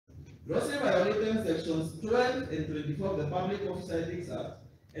grossly violating sections 12 and 24 of the Public Office Ethics Act,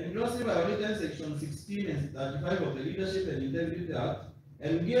 and grossly violating section 16 and 35 of the Leadership and Integrity Act,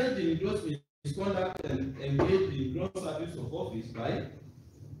 engaged in gross misconduct and engaged in gross abuse of office by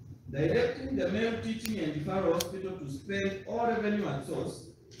directing the Meru Teaching and Referral Hospital to spend all revenue at source,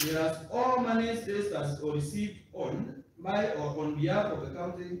 whereas all monies raised as or received on, by, or on behalf of the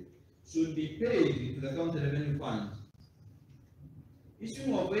county should be paid into the county revenue fund.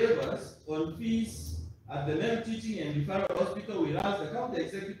 Issuing of waivers on fees at the Meru Teaching and Referral Hospital, whereas the county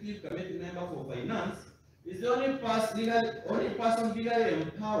executive committee member for finance is the only person legally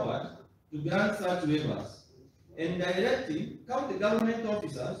empowered to grant such waivers, and directing county government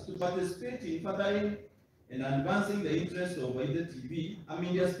officers to participate in furthering and advancing the interests of either TV, a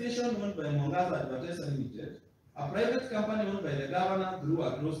media station owned by Mwangaza Advertising Limited, a private company owned by the governor through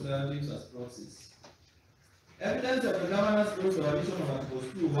her close relatives as proxies. Evidence of the governor's gross violation of Articles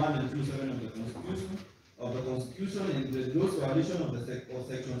 2.1 and 2.7 of the Constitution and the gross violation of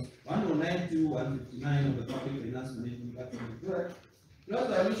sections 109 to 159 of the Public Finance Management Act gross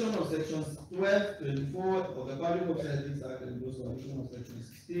violation of sections 12, 24 of the Public Office Ethics Act, and gross violation of sections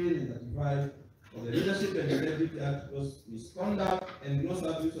 16 and 35 of the Leadership and Integrity Act, gross misconduct and gross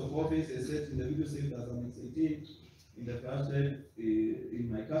abuse of office as set in the video saved as Annex 18 in the first in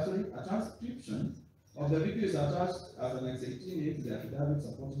my custody. A transcription of the video is attached as Annex 18 to the affidavit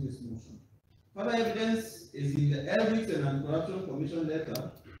supporting this motion. Further evidence is in the Ethics and Anti-Corruption Commission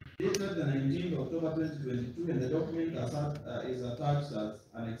letter dated the 19th of October 2022, and the document is attached as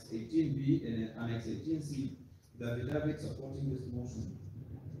Annex 18B and Annex 18C, the affidavit supporting this motion.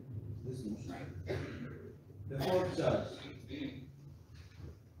 The fourth charge.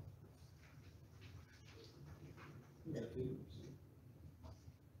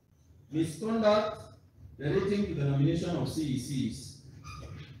 Misconduct relating to the nomination of CECs.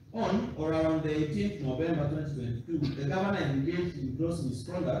 On or around the 18th November 2022, the governor engaged in gross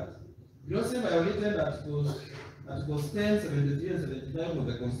misconduct, grossly violated Articles 10, 73, and 75 of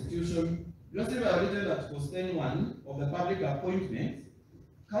the Constitution, grossly violated Articles 10.1 of the Public Appointment,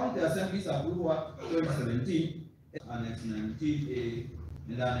 County Assembly's Approval Act 2017, Annex 19A,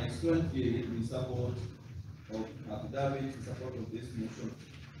 and Annex 20A in support of affidavit in support of this motion,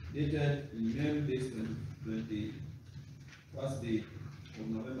 dated in Meru days 21st day of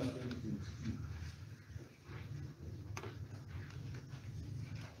November 2022.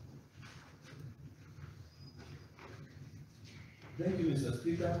 Thank you, Mr.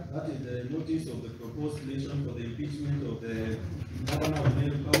 Speaker. That is the notice of the proposed motion for the impeachment of the governor of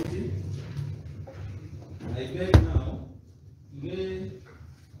Meru County. I beg now to lay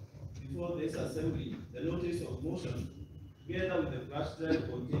before this assembly the notice of motion together with the flash drive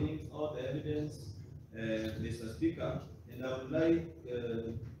containing all the evidence, Mr. Speaker, and I would like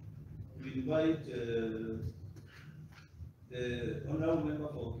to invite the honorable member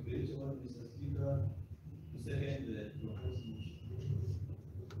for occupation, Mr. Speaker, to second the proposed motion.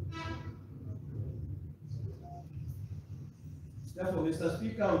 Therefore, Mr.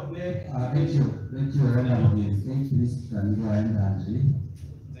 Speaker, I would beg. Thank you. Thank you, Honorable. Thank you, please can go ahead and read.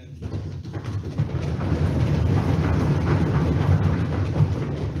 Thank you.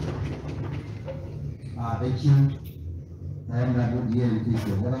 Thank you. Honorable DN, please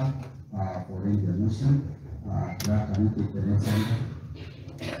the order for reading the motion. Can you take the next item?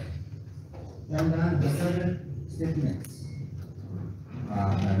 And then the second statements.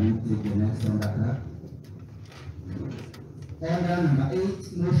 Can you take the next one, Dr. Order number 8,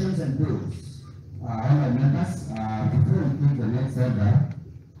 motions and bills. Honorable members, before we take the next order,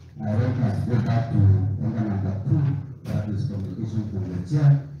 I want us to go back to order number 2, that is communication from the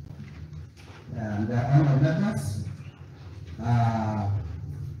chair. And honorable members,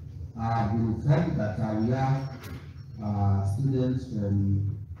 we informed that we have students from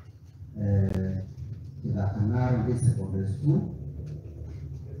the Canaro Secondary School,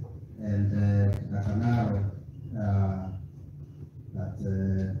 and the Canaro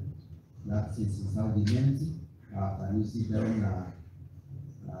that is in Saudi Unity. Can you see down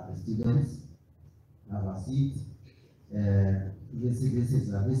the students have a seat? This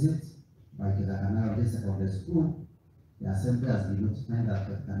is a visit by the Canal Day Secondary School. The assembly has been notified that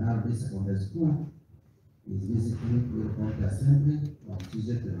the Canal Day Secondary School is visiting the assembly on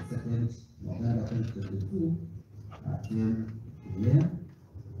Tuesday, 22nd November 2022 at 10 a.m.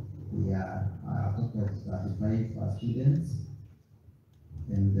 We are a total of 35 students,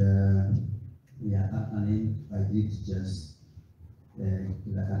 and we are accompanied by three teachers. The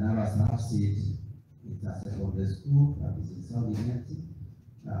Canal has seat. It's a secondary school that is in Saudi Unity,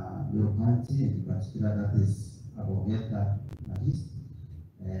 Meru County, in particular that is Abogeta East,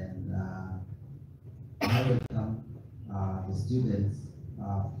 and the students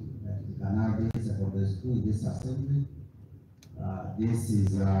at the Canal Bay Secondary School, this assembly. This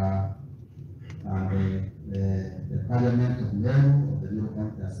is the Parliament of Meru, of the Meru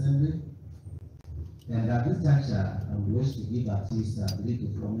County Assembly. And at this juncture, I would wish to give at least 3 to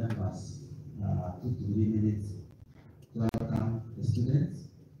 4 members 2 to 3 minutes to welcome the students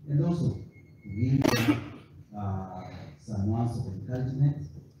and also give them some words of encouragement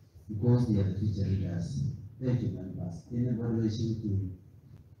because they are the future leaders. Thank you, members. Anybody wishing to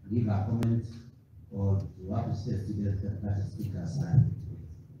give a comment or to appreciate students that the speaker side?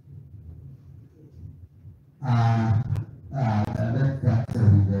 Let's start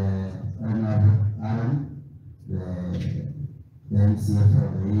with the Honorable Aaron, the MCA for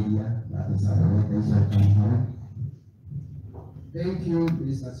the area, that is our location. Thank you,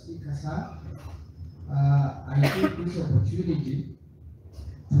 Mr. Speaker, sir. I take this opportunity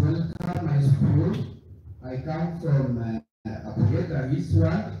to welcome my school. I come from Abogeta East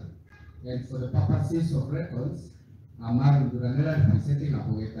Ward, and for the purposes of records, I'm representing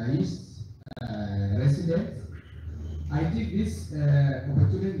Abogeta East residents. I take this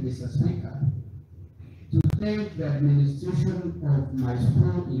opportunity, Mr. Speaker, to thank the administration of my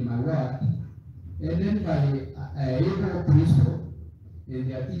school in my ward, and then by able principal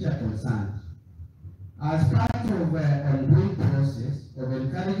and their teacher concerned. As part of an ongoing process of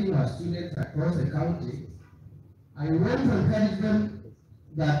encouraging our students across the county, I want to encourage them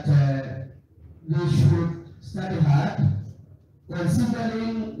that they should study hard,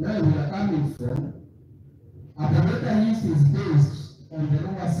 considering where we are coming from. Abogeta East is based on the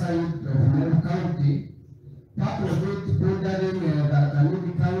lower side of Meru County, part of it bordering the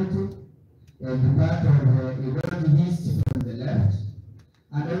County, and part of Igoroti East from the left.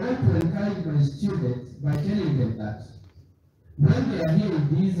 And I want to encourage my students by telling them that when they are here in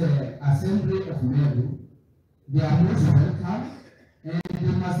this assembly of Meru, they are most welcome, and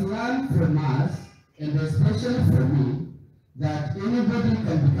they must learn from us, and especially from me, that anybody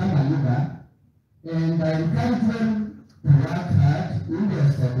can become a leader. And I encourage them to work hard in their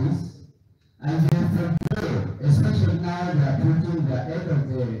studies, and then from there, especially now they are approaching the end of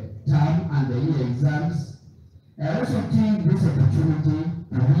the term and the year exams. I also take this opportunity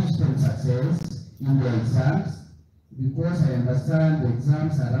to wish them success in their exams, because I understand the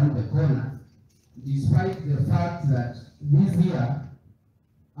exams are around the corner, despite the fact that this year,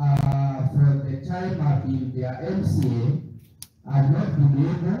 for the time I've been their MCA, I've not been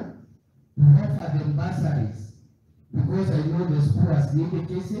able to offer them bursaries, because I know the school has needed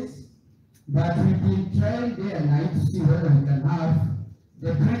cases, but we've been trying day and night to see whether we can have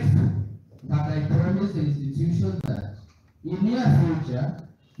the breakthrough. But I promise the institution that in near future,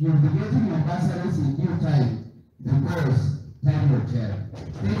 you'll be getting your bursaries in due time, because time will tell.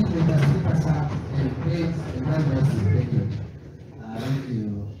 Thank you, Mr. Speaker, sir, and thanks, and God bless you. Thank you. Thank you,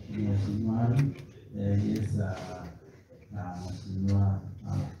 Mheshimiwa. Yes, Mheshimiwa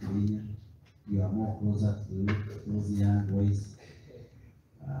Kenya, you are more closer to those young boys.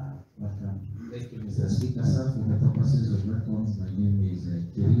 Welcome. Thank you, Mr. Speaker, sir. For the purposes of records, my name is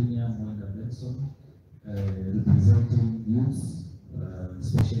Mwangaza, representing youths,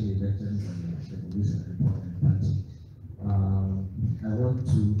 especially veterans and the Revolution Important Party. I want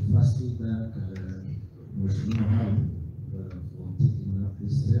to firstly thank Mheshimiwa for taking up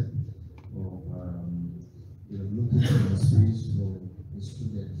this step of looking for a space for the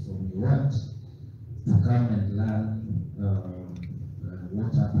students from the ward to come and learn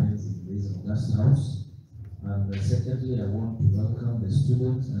what happens in this August house. And secondly, I want to welcome the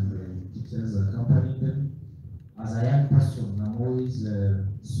students and the teachers accompanying them. As a young person, I'm always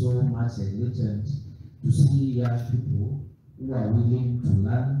so much elated to see young people who are willing to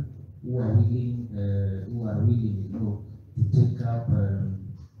learn, who are willing, to take up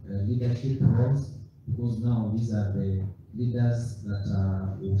leadership roles, because now these are the leaders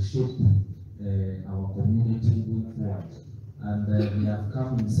that will shape our community going forward. And they have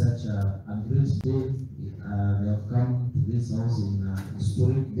come in such a great day. They have come to this house in a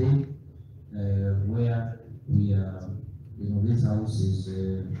historic day, where we are, this house is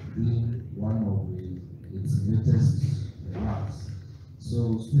doing one of its greatest works.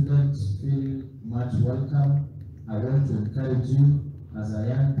 So students feel much welcome. I want to encourage you as a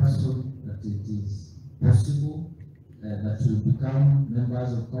young person that it is possible that you become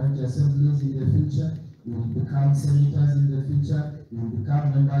members of county assemblies in the future. You will become senators in the future, you will become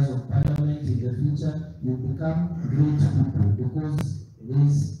members of parliament in the future, you will become great people, because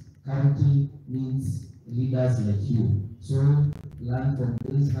this county needs leaders like you. So learn from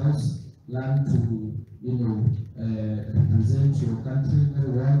this house, learn to represent your country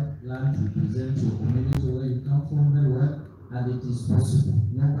very well, learn to represent your community where you come from very well, is possible.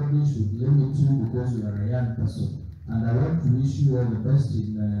 Nobody should limit you because you are a young person. And I want to wish you all the best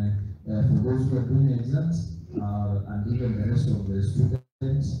in for those who are doing exams and even the rest of the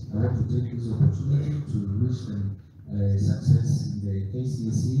students. I want to take this opportunity to wish them success in the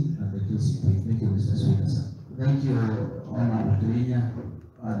KCSE and the KCP. Thank you, Mr. Speaker, sir. Thank you, Honorable Kenya.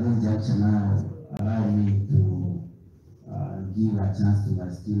 This junction now allow me to give a chance to my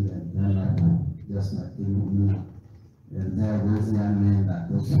student, Honorable just like Telmo. And there are those young men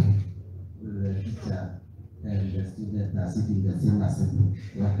that also the teacher and the student are sitting in the same assembly.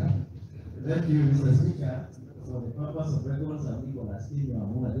 Welcome. Thank you, Mr. Speaker. For the purpose of records and legal assembly, I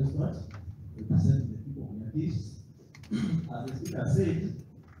want to just represent the people of Impeach. As the Speaker said,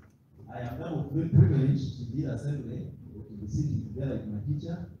 I am now privileged to be assembly, to be sitting together with my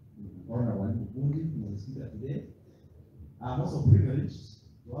teacher, Honorable Mwangaza, who is the Speaker today. I'm also privileged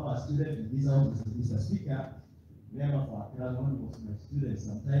to have a student in this house, Mr. Speaker, member for our class, one was my student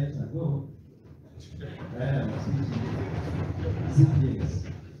some time ago. I was teaching CPS.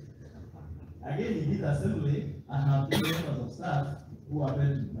 Again, in this assembly, I have two members of staff who are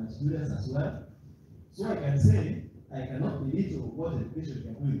my students as well. So I can say, I cannot believe what education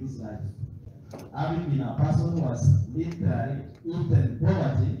can do in this life. Having been a person who was literally in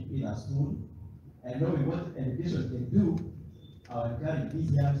poverty in a school, and knowing what education can do, I will encourage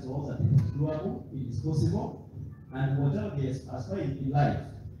these young souls that it is doable, it is possible, and whatever they aspire in life,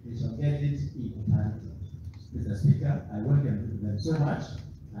 they shall get it in eternity. Mr. Speaker, I welcome them so much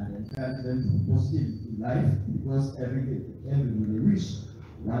and encourage them to be positive in life because everything they wish,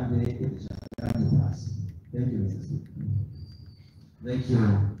 one day it shall come to pass. Thank you, Mr. Speaker. Thank you,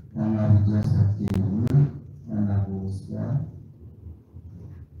 Honorable Joseph Telmo, Honorable Squad.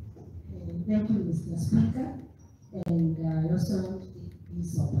 Thank you, Mr. Speaker. And I also want to take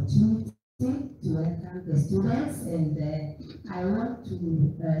this opportunity to welcome the students. And I want to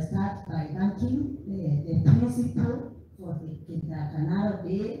start by thanking the principal for the Kintakanaro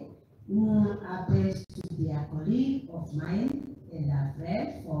Day, who happens to be a colleague of mine and a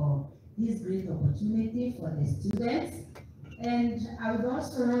friend for this great opportunity for the students. And I would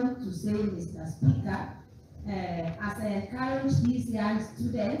also want to say, Mr. Speaker, as I encourage these young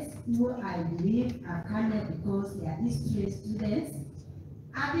students who I believe are coming because they are history students,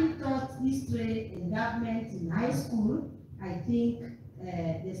 having taught history in government in high school, I think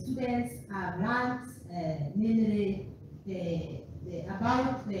the students have learned mainly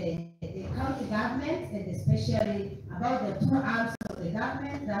about the county government and especially about the two arms of the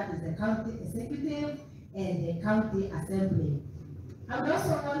government, that is the county executive and the county assembly. I would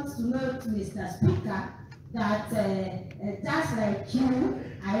also want to note, Mr. Speaker, that just like you,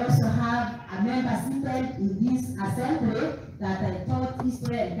 I also have a member seated in this assembly that I taught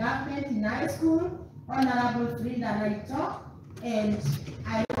history and government in high school, Honorable Frida Naito, and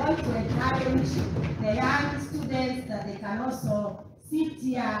I want to encourage the young students that they can also sit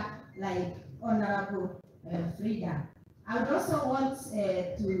here like Honorable Frida. I would also want to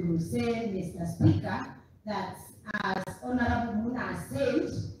say, Mr. Speaker, that as Honorable Muna said,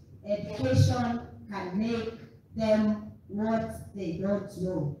 education can make them what they don't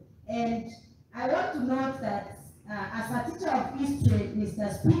know. And I want to note that as a teacher of history,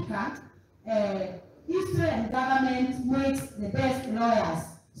 Mr. Speaker, history and government makes the best lawyers.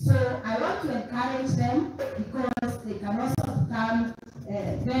 So I want to encourage them because they can also become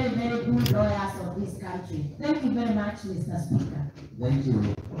very, very good lawyers of this country. Thank you very much, Mr. Speaker. Thank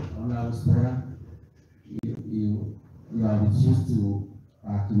you, Honorable Speaker. You have refused to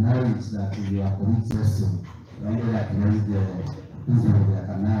acknowledge that you are colleagues also. You only acknowledge the principal of the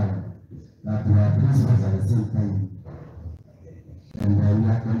canal, that we are principals at the same time. And we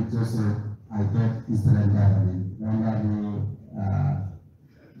acknowledge also, I thought history and government. Honorable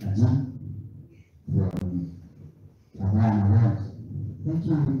Najim from Tabana. Thank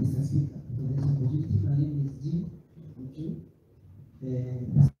you, Mr. Speaker, for this opportunity. My name is Jim Uchu,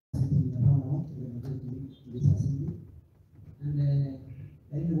 sitting around this assembly. And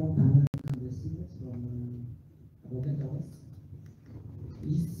I really want to welcome the students from Abogata West,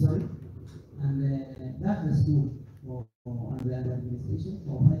 East, sorry, and that's the school for the administration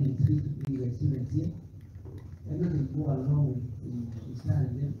for finding 3 to 3 students here. Everything go along with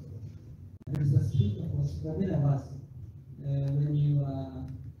studying them. And Mr. Speaker, for many of us, when you are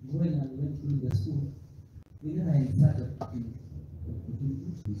going and went through the school, we never had such opportunity.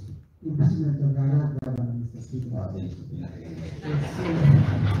 Impeachment of our government, Mr. Speaker.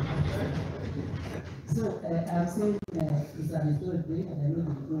 So I'm saying it's an historic day, and I know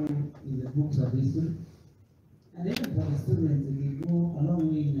they go in the books of history. And even for the students, they go a long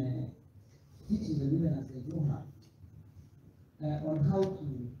way in teaching the women as they grow up. on how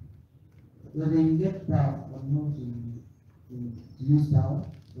to, when they get power, on how to use power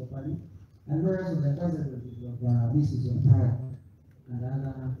properly, and also the consequences of misuse of power and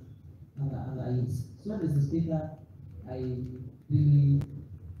other aids. So, Mr. Speaker, I really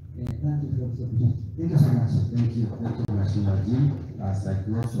thank you for this opportunity. Thank you so much. Thank you very much, Jim. As I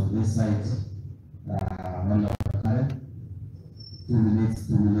close on this side, Mwangaza, 2 minutes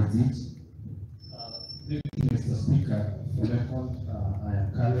each. Thank you, Mr. Speaker. For record, I am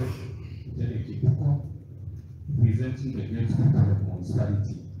Carlos Kibuko, presenting the great people of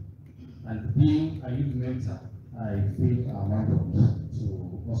municipality. And being a youth mentor, I feel I'm honored to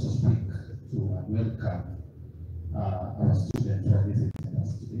also speak to and welcome our students who are visiting us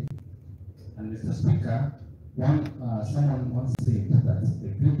today. And Mr. Speaker, someone once said that the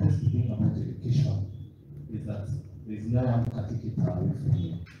greatest thing about education is that there is no one who can take it away from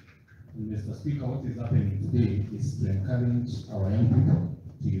you. And Mr. Speaker, what is happening today is to encourage our young people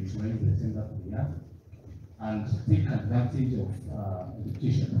to utilize the things that we have and take advantage of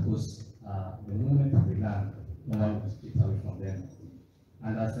education, because the moment we learn, no one will take it away from them.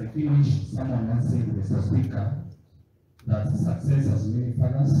 And as I finish, someone once said, Mr. Speaker, that success has many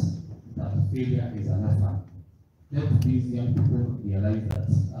fathers, that failure is an orphan. Let these young people realize that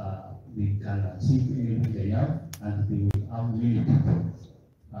they can achieve anything they have, and they will have many people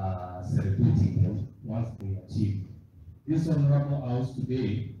celebrating them once they achieve. This honorable house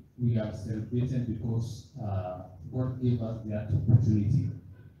today, we have celebrated because God gave us that opportunity.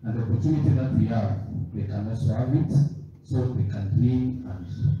 And the opportunity that we have, they can also have it, so they can dream and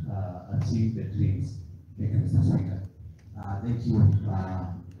achieve their dreams. Thank you, Mr. Speaker. Thank you,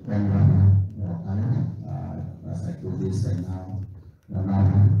 as I close this right now,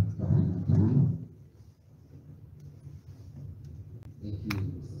 Thank you,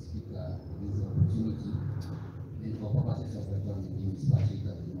 Mr. Speaker, for this opportunity. And for purposes of record, my name is Patrick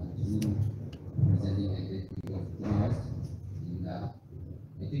presenting a great deal of honors. And I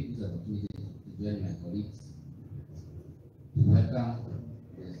take this opportunity to join my colleagues to welcome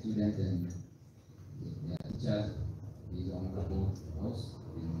the students and their teachers to this honorable house,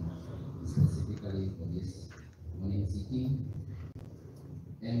 and specifically for this morning sitting,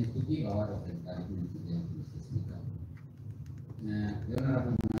 and to give a word of encouragement to them, Mr. Speaker. The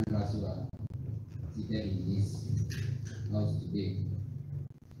honorable members who are seated in this house today,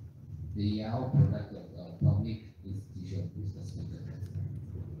 they are all product of our public institution, Mr. Speaker.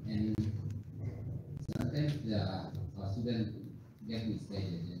 And sometimes our students get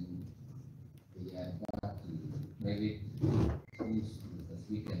misguided and they are back to private schools, Mr.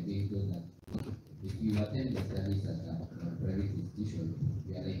 Speaker, being told that if you attend the studies at a private institution,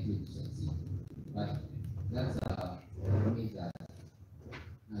 you are likely to succeed. But that's a promise that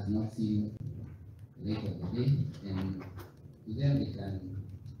has not seen the light of the day, and to them they can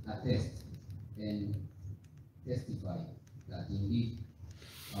attest and testify that indeed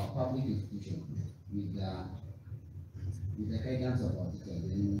our public institution, with the guidance of our teachers,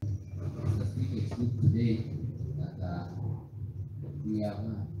 and Mr. Speaker, it's good today that we have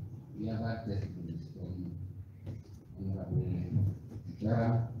had testimonies from Honorable Jara,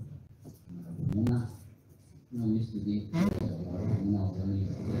 Honorable Muna. No, used to be Honorable Muna was only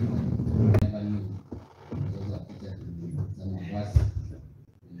never knew those are teachers to be some of us.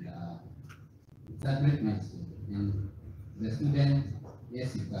 And it's a great milestone. And the student,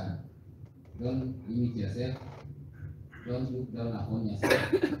 yes, you can. Don't limit yourself. Don't look down upon yourself.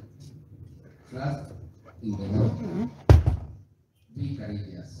 Trust in the Lord. Be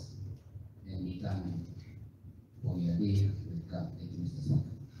courageous and determined for your day will come. Thank you, Mr. Speaker.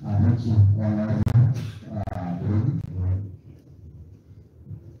 Thank you.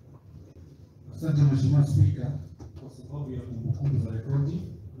 Asante Mheshimiwa Spika, kwa sababu ya kumbukumbu za rekodi.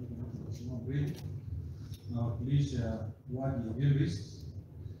 Mheshimiwa Brady nawakilisha wadi ya Belwist.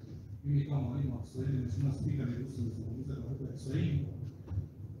 Mimi kama mwalimu wa Kiswahili, Mheshimiwa Spika, niruhusu nizungumze kwa lugha ya Kiswahili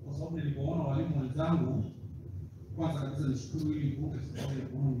kwa sababu nilipoona walimu wenzangu, kwanza kabisa nishukuru ili mbuke sababu ya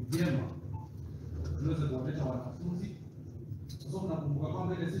kuona ni vyema tuweze kuwaleta wanafunzi, kwa sababu nakumbuka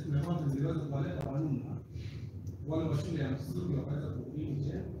kwamba ile siku ya kwanza niliweza kuwaleta wanuna wale wa shule ya msingi wakaweza kuhudhuria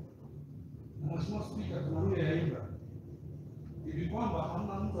mchezo. Na Mheshimiwa Spika, tuna rule ya Ibra hivi kwamba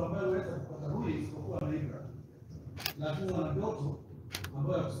hamna mtu ambaye anaweza kupata rule isipokuwa na Ibra, lakini wana ndoto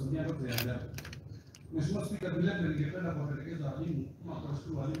ambayo ya kusomea ndoto ya ajabu. Mheshimiwa Spika, vilevile ningependa kuwapelekeza walimu kama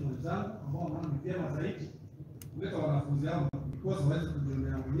kuwashukuru walimu wenzangu ambao wanaona ni vyema zaidi kuleta wanafunzi hao because waweze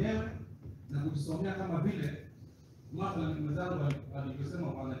kujionea wenyewe na kujisomea, kama vile mathalan mwenzangu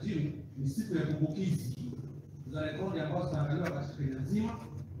alivyosema Bwana Jim, ni siku ya kumbukizi za rekodi ambazo zinaangaliwa katika Kenya nzima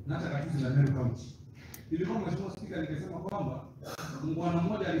na hata katika la Meru County. Ilikuwa Mheshimiwa Spika, nikisema kwamba bwana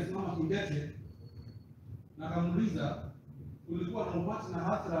mmoja alisimama kidete na akamuuliza ulikuwa na umati na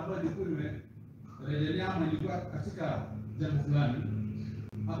hasira ambayo ilikuwa imerejelea ama ilikuwa katika jambo fulani.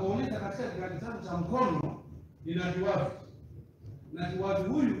 Akaonyesha katika kiganja changu cha mkono ina kiwavi, na kiwavi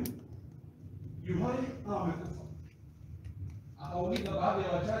huyu yuhai au amekufa. Akauliza baadhi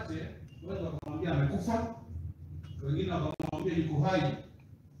ya wachache, wengi wakamwambia amekufa, wengine wakamwambia yuko hai.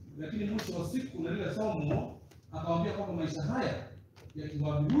 Lakini mwisho wa siku na lile somo akamwambia kwamba maisha haya ya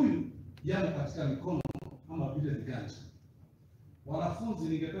kiwavi huyu yamo katika mikono ama vile viganja. Wanafunzi,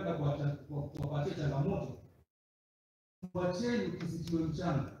 ningependa kuwapatia changamoto, wacheni kisitiwe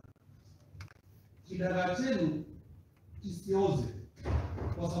mchanga, kidagaa chenu kisioze,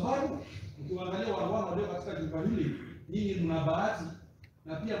 kwa sababu ukiangalia wale walio katika jumba hili, nyinyi mna bahati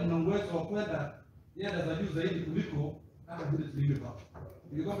na pia mna uwezo wa kwenda nyanda za juu zaidi kuliko hata vile tulivyo hapa.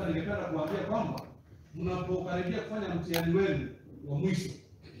 Ili kwamba ningependa kuambia kwamba mnapokaribia kufanya mtihani wenu wa mwisho,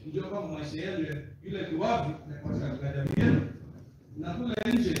 ndio kwamba maisha yenu ile kiwavi na katika viganja vyenu, na kule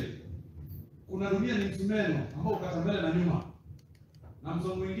nje kuna dunia ni msumeno ambao ukata mbele na nyuma. Na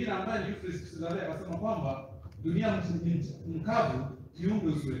msomo mwingine ambaye ni Euphrates Kisagale akasema kwamba dunia mkavu kiumbe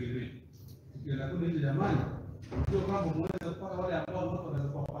usiwegelee. Tukienda kule nje jamani, ndio kwamba mweza kupata wale ambao watu wanaweza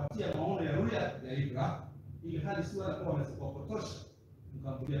kuwapatia maono ya ruya ya Ibra, ili hadi si wale ambao wanaweza kuwapotosha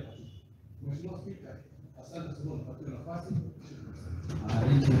mkambulia katika. Mheshimiwa Spika, asante sana kwa kupata nafasi.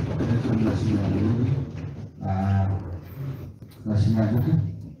 Mheshimiwa Juki.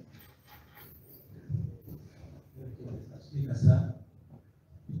 Speaker, sir.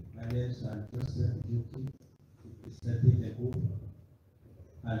 My name is Joseph Juki, representing the group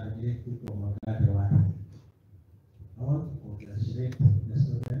and the great people of Mwangaza. I want to congratulate the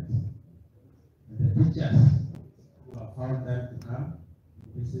students and the teachers who have found time to come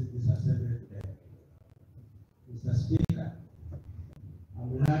to visit this assembly today. Mr. Speaker,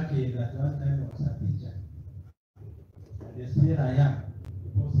 I'm lucky that one time I was a teacher, and still I am,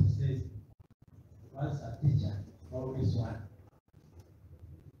 because it says, once a teacher, always one.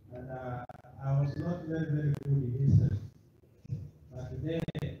 And I was not very good in history, but today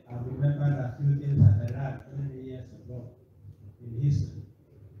I remembered a few things that I learned many years ago in history.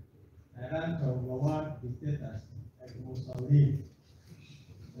 I learned from one dictators like Mussolini,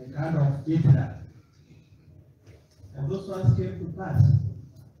 a kind of Hitler. And those ones came to pass.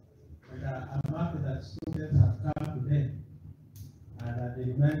 And I'm happy that students have come today and they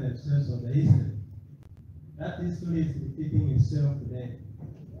remind themselves of the history. That history is repeating itself today.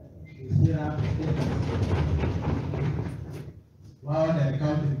 We still have dictators. Wow, they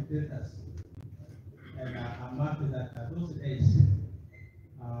become dictators. And I'm happy that those days,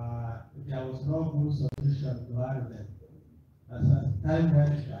 there was no good solution to all of them. As time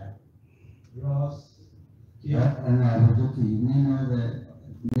went by, Ross, You mean the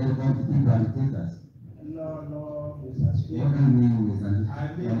they're going to be dictators? No, Mr. Speaker. What do you mean, Mr.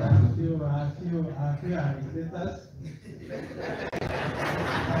 I mean, I feel dictators.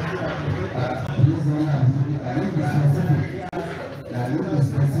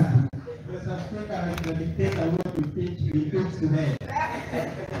 Mr. Speaker, the dictator will be impeached today.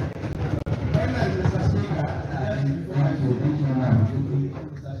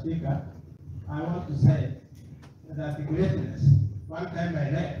 Mr. Speaker, I want to say that the greatness, one time I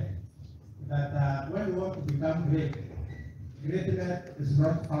read that when you want to become great, greatness is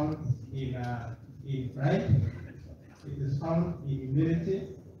not found in pride, it is found in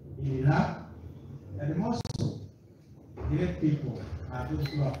humility, in love, and most great people are those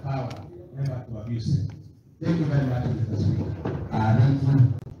who have power, never to abuse it. Thank you very much, Mr. Speaker. Thank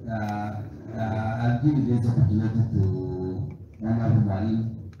you. I'll give you this opportunity to Mwangaza.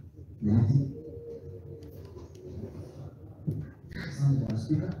 Asante Bwana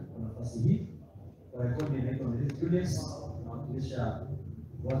Spika kwa nafasi hii. Kwa rekodi inaitwa Meru Mcas, nawakilisha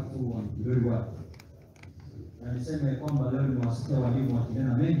watu wa Mkilolwa. Na niseme kwamba leo nimewasikia walimu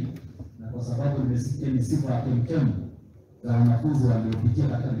wakinena mengi, na kwa sababu nimesikia ni sifa ya kemkem za wanafunzi waliopitia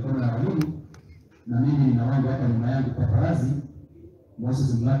katika mikono ya walimu, na mimi nina wangu hapa nyuma yangu paparazi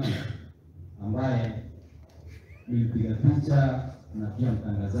Moses Mlaki ambaye ni mpiga picha na pia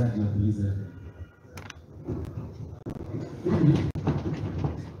mtangazaji wa Tuliza.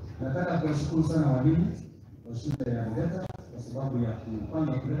 Nataka kuwashukuru sana walimu wa shule ya Mwangaza kwa sababu ya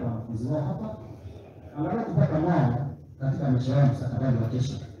kupanga kuleta wanafunzi wao hapa angalau kupata wao katika maisha yao mustakabali wa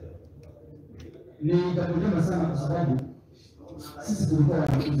kesho. Ni jambo jema sana kwa sababu sisi tulikuwa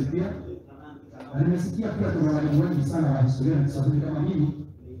wanafunzi pia, na nimesikia pia kuna walimu wengi sana wa historia na Kiswahili kama mimi,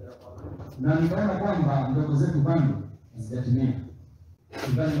 na nikaona kwamba ndoto zetu bado hazijatimia.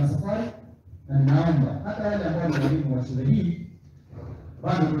 Tungali na safari na ninaomba hata wale ambao ni walimu wa shule hii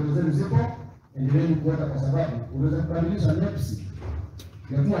bado ndoto zenu zipo, endeleeni kuota, kwa sababu unaweza kubadilisha nafsi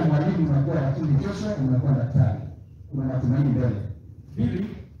ya kuwa mwalimu unakuwa lakini kesho unakuwa daktari. Kuna matumaini mbele. Pili,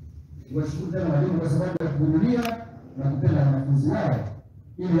 niwashukuru tena walimu kwa sababu ya kuvumilia na kupenda wanafunzi wao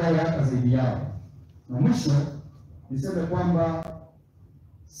ili wawe hata zaidi yao. Na mwisho niseme kwamba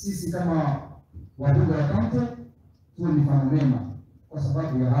sisi kama wabunge wa kaunti tuwe mifano mema kwa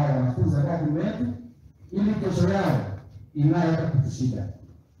sababu ya hawa wanafunzi ambao mbele yetu, ili kesho yao ing'ae hata kutushinda.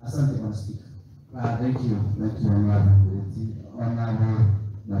 Asante Bwana Spika. Thank you, Honorable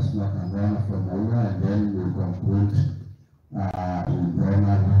National Kandana for Maua, and then we'll conclude with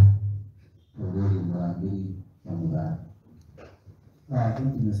Honorable Meru Mcas. Thank you,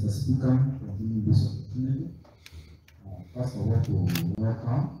 Mr. Speaker, for giving this opportunity. First of all, to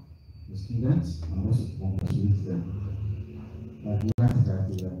welcome the students and also to congratulate them. We have that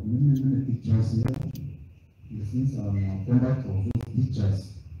many pictures here. Since I'm conduct of those pictures,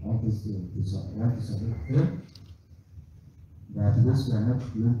 I want to submit them. But those who are not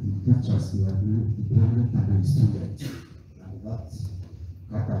going to pictures, we are going to the students. And that's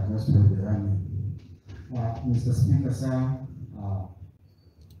cut across the running. Mr. Speaker, sir,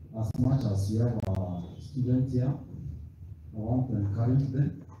 as much as we have students here, I want to encourage them.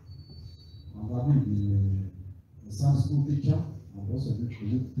 I'm having the Sunday school teacher and also the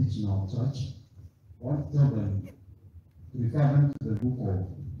youth teaching our church. I want to tell them to refer them to the book of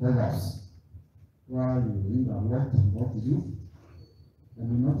Proverbs, where you read a lot about you. And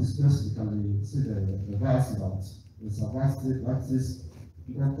you notice specifically, see the verse that it's a verse that says,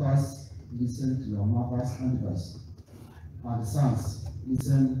 daughters, listen to your mother's advice, and sons,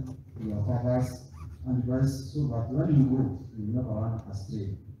 listen to your father's advice, so that when you grow, you will never run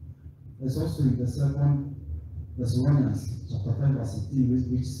astray. There's also in the second Thessalonians chapter 5 verse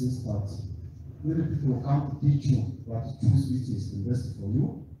 18, which says that many people will come to teach you what to choose which is the best for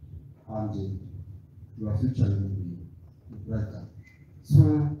you, and your future will be brighter. So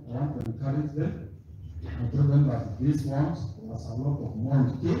I want to encourage them and tell them that this one has a lot of moral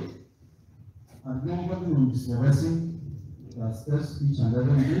decay, and nobody will be progressing the steps each and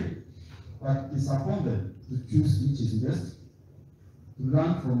every day, but it's upon them to choose which is best, to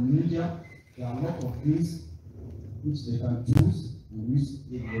learn from media. There are a lot of things which they can choose and which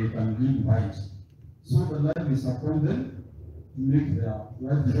they can be right. So the life is upon them to make their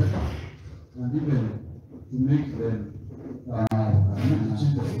life better, and even to make them so I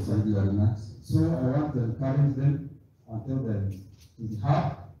want to encourage them and tell them to be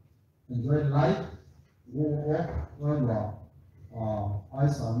happy, enjoy life, go walk where your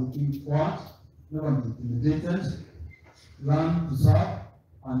eyes are looking forward, never be intimidated, learn to serve,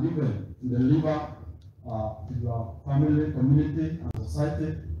 and even to deliver to your family, community, and society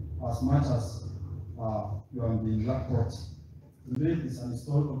as much as you are being taught. Today is an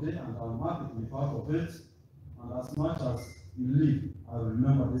historical day, and I'm happy to be part of it. And as much as you live, I will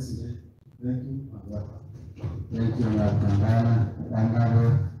remember this day. Thank you and welcome. Thank you,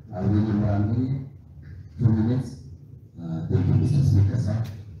 Honorable Meru. 2 minutes. Thank you, Mr. Speaker, sir,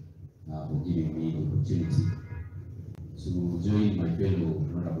 for giving me the opportunity to join my fellow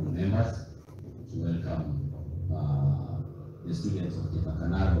honorable members to welcome the students of the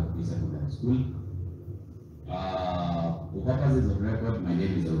Kanaro Secondary School. For purposes of record, my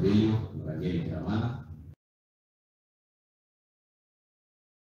name is Mwangaza.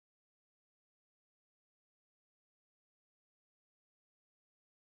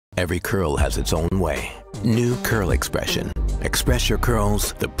 Every curl has its own way. New Curl Expression. Express your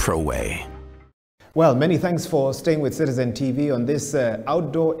curls the pro way. Well, many thanks for staying with Citizen TV on this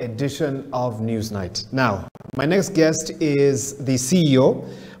outdoor edition of Newsnight. Now, my next guest is the CEO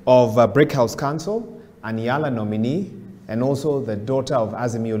of Brick House Council, Anyala nominee, and also the daughter of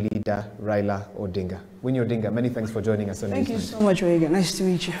Azimio leader Raila Odinga. Winnie Odinga, many thanks for joining us on Newsnight. Thank you so much, Reagan. Nice to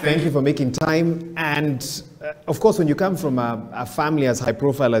meet you. Thank you for making time. And of course, when you come from a family as high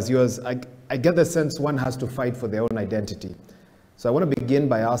profile as yours, I get the sense one has to fight for their own identity. So I want to begin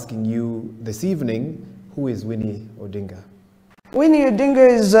by asking you this evening, who is Winnie Odinga? Winnie Odinga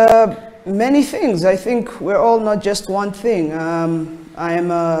is many things. I think we're all not just one thing. I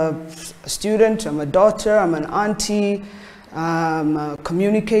am a student, I'm a daughter, I'm an auntie, I'm a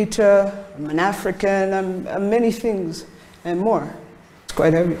communicator, I'm an African, I'm many things and more. It's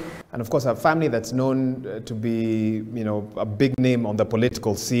quite heavy. And of course, a family that's known to be, you know, a big name on the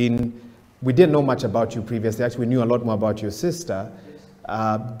political scene. We didn't know much about you previously. Actually, we knew a lot more about your sister.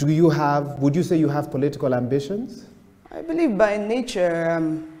 Would you say you have political ambitions? I believe by nature,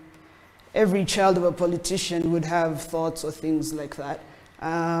 every child of a politician would have thoughts or things like that.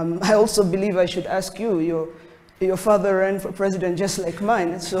 I also believe I should ask you, your father ran for president just like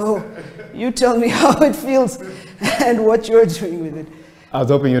mine, so you tell me how it feels and what you're doing with it. I was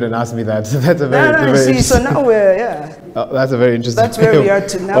hoping you didn't ask me that. So that's a very, no, very see, so now we're, yeah. That's a very interesting. That's where we are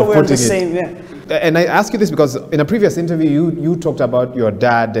to now. We're on the same, yeah. And I ask you this because in a previous interview, you talked about your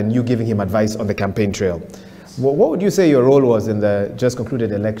dad and you giving him advice on the campaign trail. What would you say your role was in the just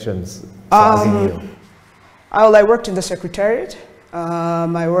concluded elections? Well, I worked in the secretariat.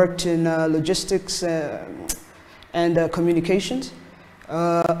 I worked in logistics and communications.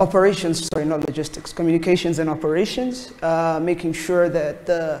 Operations, sorry, not logistics, communications and operations, making sure that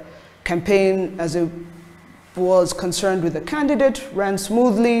the campaign, as it was concerned with the candidate, ran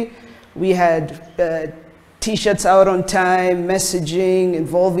smoothly. We had T-shirts out on time, messaging,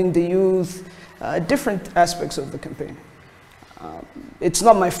 involving the youth, different aspects of the campaign. It's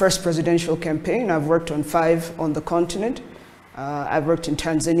not my first presidential campaign. I've worked on 5 on the continent. I've worked in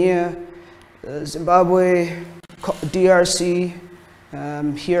Tanzania, Zimbabwe, DRC,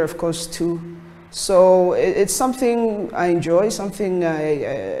 here, of course, too. So it's something I enjoy, something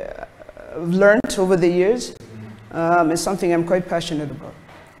I've learned over the years. It's something I'm quite passionate about.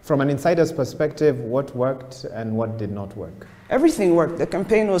 From an insider's perspective, what worked and what did not work? Everything worked. The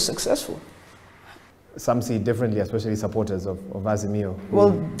campaign was successful. Some see it differently, especially supporters of Azimio.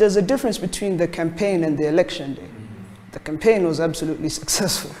 Well, there's a difference between the campaign and the election day. The campaign was absolutely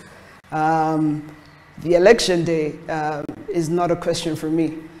successful. The election day is not a question for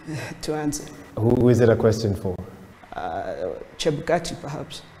me to answer. Who is it a question for? Chebukati,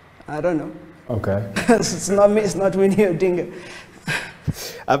 perhaps. I don't know. Okay. It's not me, it's not Winnie Odinga.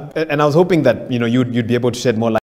 And I was hoping that you'd be able to shed more light